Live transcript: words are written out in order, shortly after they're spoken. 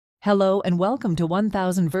Hello and welcome to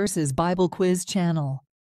 1000 Verses Bible Quiz channel.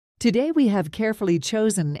 Today we have carefully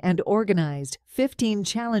chosen and organized 15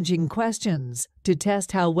 challenging questions to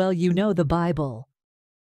test how well you know the Bible.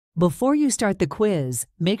 Before you start the quiz,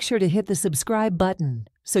 make sure to hit the subscribe button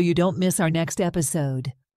so you don't miss our next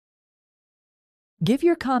episode. Give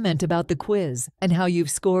your comment about the quiz and how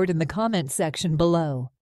you've scored in the comment section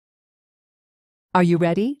below. Are you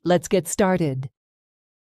ready? Let's get started.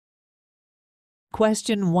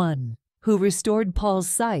 Question 1. Who restored Paul's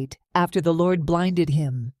sight after the Lord blinded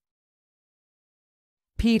him?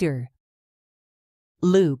 Peter,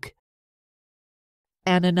 Luke,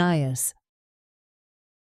 Ananias,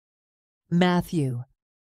 Matthew.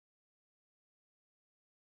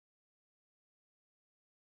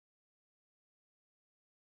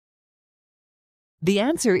 The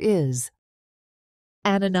answer is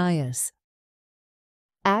Ananias.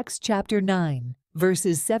 Acts chapter 9.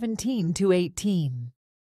 Verses 17 to 18.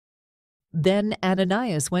 Then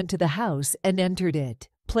Ananias went to the house and entered it.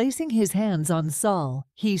 Placing his hands on Saul,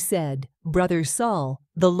 he said, "Brother Saul,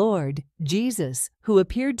 the Lord, Jesus, who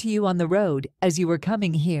appeared to you on the road as you were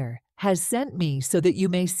coming here, has sent me so that you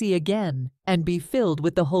may see again and be filled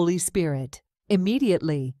with the Holy Spirit."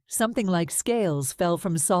 Immediately, something like scales fell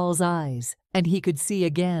from Saul's eyes, and he could see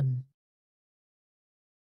again.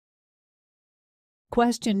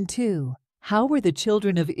 Question 2. How were the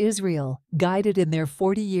children of Israel guided in their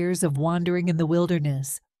 40 years of wandering in the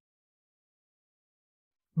wilderness?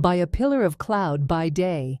 By a pillar of cloud by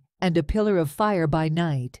day and a pillar of fire by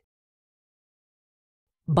night.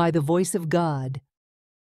 By the voice of God.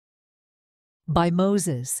 By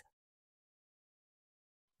Moses.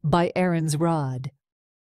 By Aaron's rod.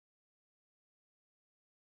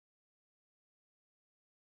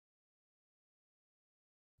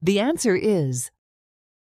 The answer is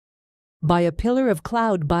by a pillar of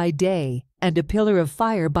cloud by day and a pillar of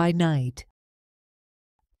fire by night.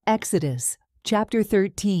 Exodus chapter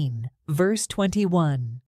 13, verse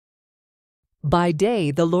 21. By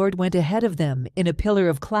day the Lord went ahead of them in a pillar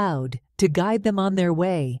of cloud to guide them on their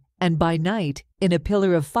way, and by night in a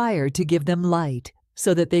pillar of fire to give them light,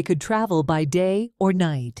 so that they could travel by day or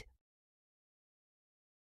night.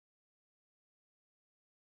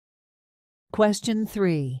 Question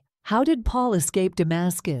 3. How did Paul escape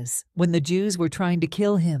Damascus when the Jews were trying to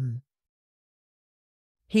kill him?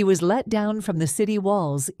 He was let down from the city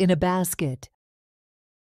walls in a basket.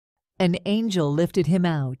 An angel lifted him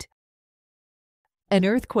out. An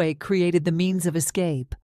earthquake created the means of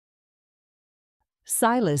escape.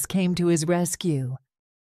 Silas came to his rescue.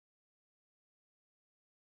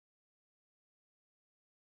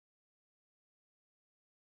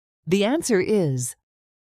 The answer is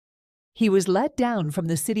he was let down from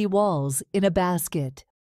the city walls in a basket.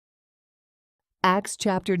 Acts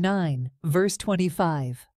chapter 9, verse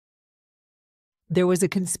 25. There was a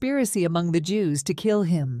conspiracy among the Jews to kill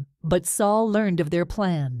him, but Saul learned of their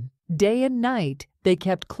plan. Day and night they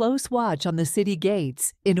kept close watch on the city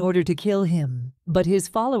gates in order to kill him, but his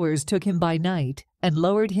followers took him by night and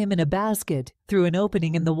lowered him in a basket through an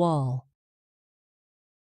opening in the wall.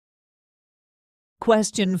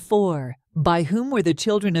 Question 4. By whom were the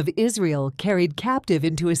children of Israel carried captive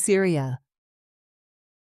into Assyria?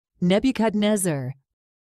 Nebuchadnezzar,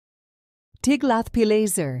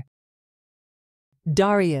 Tiglath-Pileser,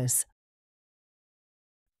 Darius,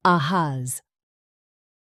 Ahaz.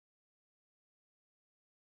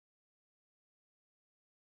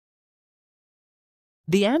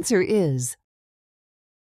 The answer is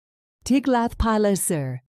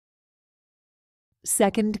Tiglath-Pileser.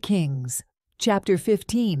 2 Kings chapter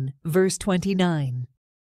 15, verse 29.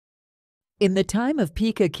 In the time of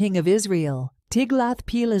Pekah king of Israel,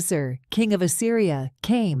 Tiglath-Pileser king of Assyria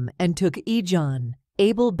came and took Ijon,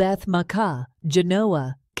 Abel-Beth-Maachah,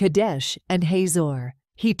 Genoa, Kadesh, and Hazor.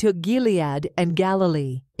 He took Gilead and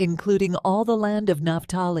Galilee, including all the land of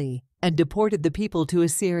Naphtali, and deported the people to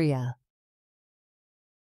Assyria.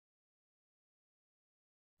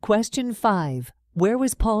 Question 5. Where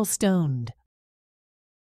was Paul stoned?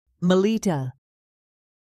 Melita,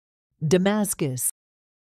 Damascus,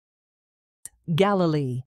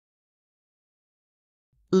 Galilee,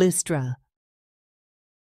 Lystra.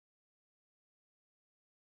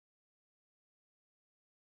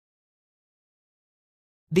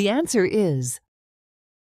 The answer is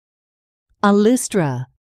Lystra.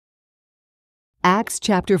 Acts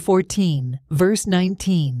chapter 14, verse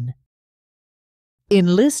 19.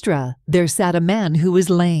 In Lystra there sat a man who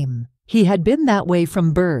was lame. He had been that way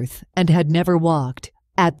from birth and had never walked.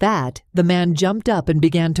 At that, the man jumped up and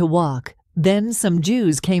began to walk. Then some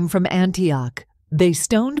Jews came from Antioch. They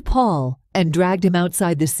stoned Paul and dragged him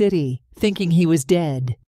outside the city, thinking he was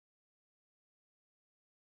dead.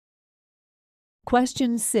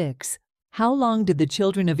 Question 6. How long did the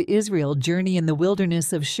children of Israel journey in the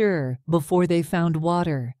wilderness of Shur before they found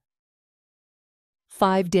water?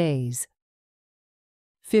 5 days.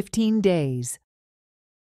 15 days.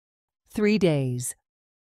 3 days.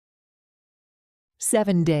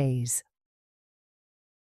 7 days.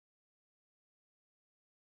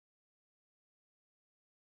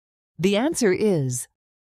 The answer is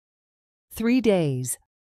 3 days.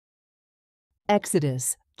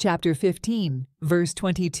 Exodus chapter 15, verse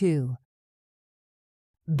 22.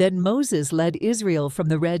 Then Moses led Israel from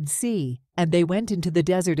the Red Sea, and they went into the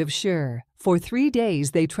desert of Shur. For 3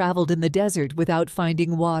 days they traveled in the desert without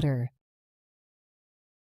finding water.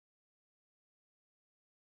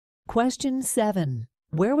 Question 7.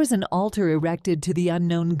 Where was an altar erected to the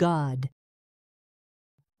unknown God?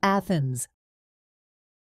 Athens,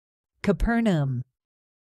 Capernaum,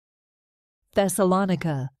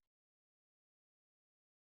 Thessalonica,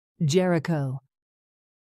 Jericho.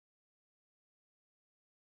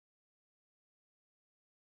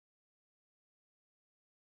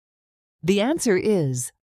 The answer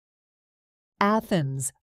is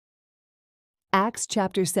Athens. Acts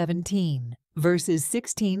chapter 17, verses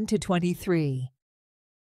 16 to 23.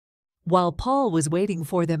 While Paul was waiting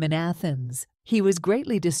for them in Athens, he was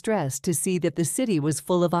greatly distressed to see that the city was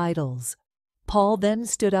full of idols. Paul then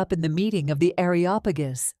stood up in the meeting of the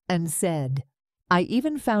Areopagus and said, "I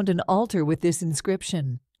even found an altar with this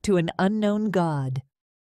inscription, to an unknown God."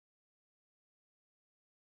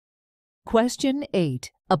 Question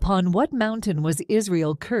 8. Upon what mountain was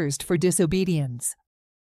Israel cursed for disobedience?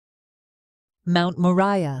 Mount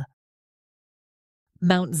Moriah,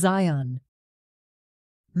 Mount Zion,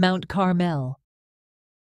 Mount Carmel,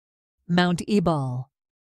 Mount Ebal.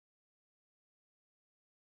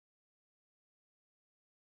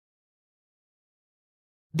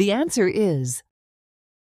 The answer is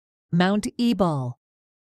Mount Ebal.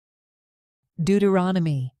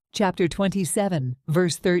 Deuteronomy chapter 27,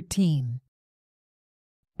 verse 13.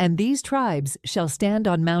 And these tribes shall stand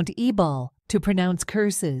on Mount Ebal to pronounce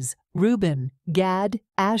curses: Reuben, Gad,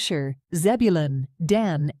 Asher, Zebulun,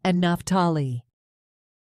 Dan, and Naphtali.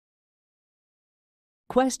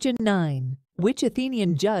 Question 9. Which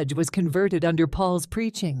Athenian judge was converted under Paul's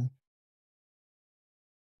preaching?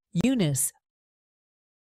 Eunice,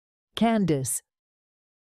 Candace,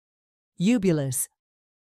 Eubulus,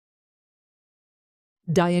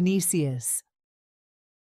 Dionysius.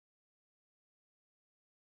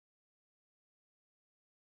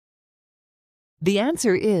 The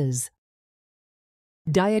answer is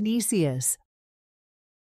Dionysius.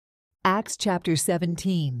 Acts chapter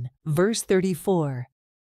 17, verse 34.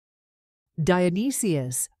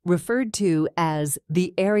 Dionysius, referred to as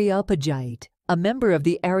the Areopagite, a member of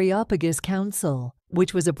the Areopagus Council,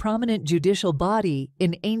 which was a prominent judicial body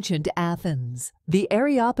in ancient Athens. The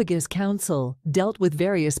Areopagus Council dealt with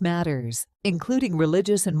various matters, including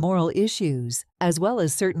religious and moral issues, as well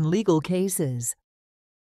as certain legal cases.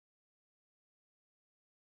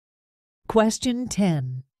 Question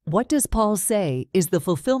 10. What does Paul say is the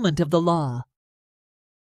fulfillment of the law?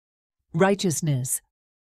 Righteousness,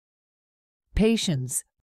 patience,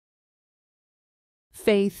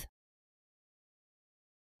 faith,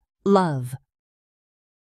 love.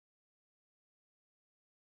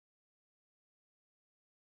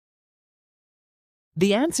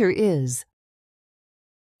 The answer is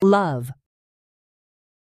love.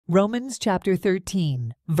 Romans chapter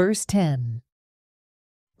 13, verse 10.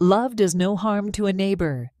 Love does no harm to a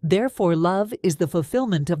neighbor, therefore love is the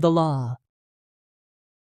fulfillment of the law.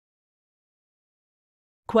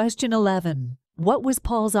 Question 11. What was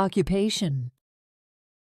Paul's occupation?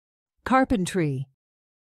 Carpentry,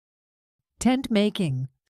 tent making,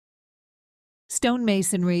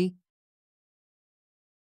 stonemasonry,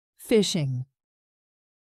 fishing.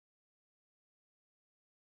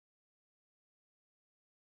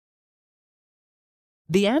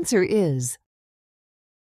 The answer is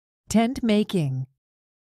tent making.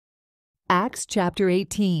 Acts chapter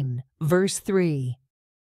 18, verse 3.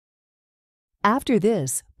 After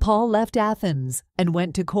this, Paul left Athens and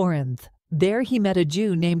went to Corinth. There he met a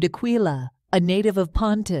Jew named Aquila, a native of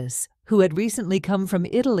Pontus, who had recently come from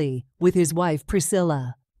Italy with his wife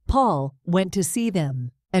Priscilla. Paul went to see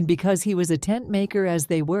them, and because he was a tent maker as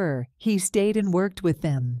they were, he stayed and worked with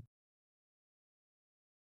them.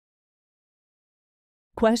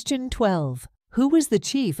 Question 12. Who was the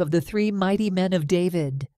chief of the 3 mighty men of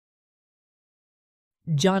David?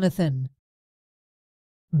 Jonathan,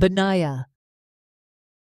 Benaiah,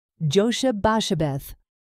 Josheb-Basshebeth,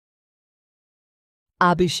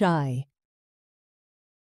 Abishai.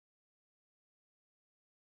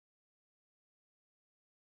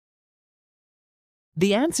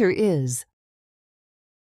 The answer is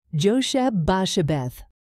Josheb-Basshebeth.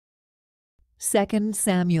 2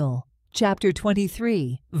 Samuel, chapter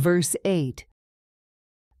 23, verse 8.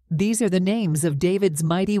 These are the names of David's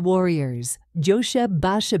mighty warriors.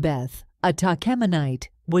 Josheb-Basshebeth, a Tachemonite,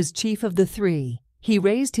 was chief of the three. He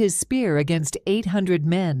raised his spear against 800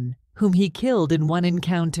 men, whom he killed in one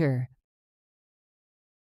encounter.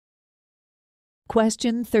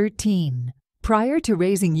 Question 13. Prior to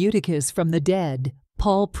raising Eutychus from the dead,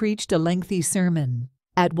 Paul preached a lengthy sermon.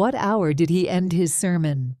 At what hour did he end his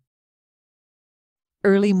sermon?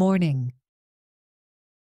 Early morning,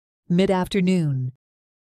 mid-afternoon,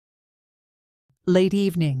 late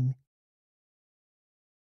evening,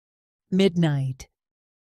 midnight.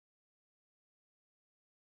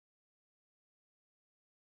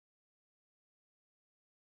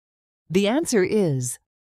 The answer is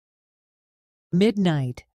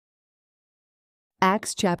midnight.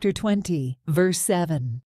 Acts chapter 20, verse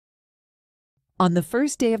 7. On the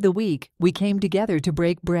first day of the week, we came together to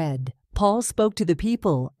break bread. Paul spoke to the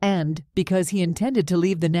people and, because he intended to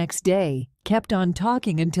leave the next day, kept on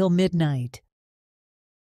talking until midnight.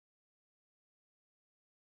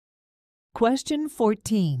 Question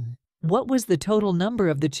 14. What was the total number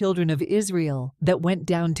of the children of Israel that went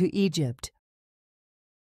down to Egypt?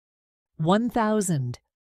 1,000,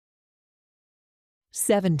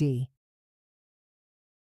 70,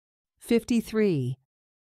 53,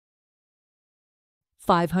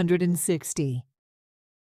 560.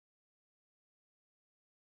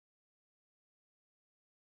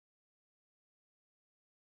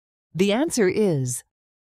 The answer is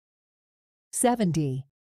 70.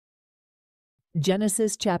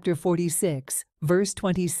 Genesis chapter 46, verse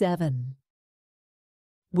 27.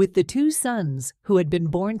 With the two sons who had been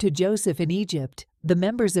born to Joseph in Egypt, the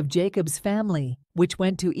members of Jacob's family, which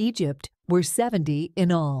went to Egypt, were 70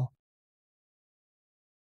 in all.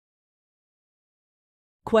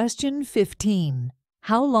 Question 15.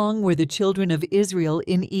 How long were the children of Israel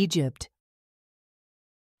in Egypt?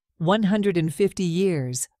 150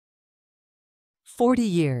 years, 40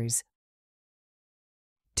 years,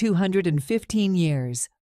 215 years,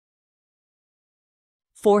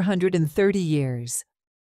 430 years.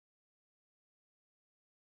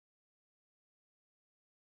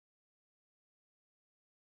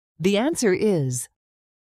 The answer is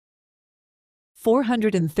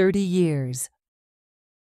 430 years.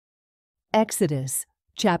 Exodus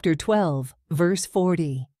chapter 12, verse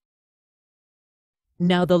 40.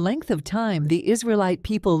 Now the length of time the Israelite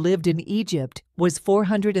people lived in Egypt was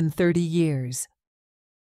 430 years.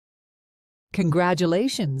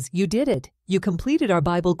 Congratulations, you did it! You completed our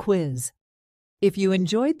Bible quiz. If you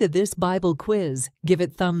enjoyed this Bible quiz, give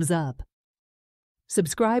it thumbs up.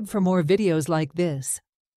 Subscribe for more videos like this.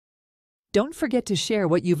 Don't forget to share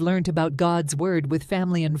what you've learned about God's Word with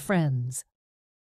family and friends.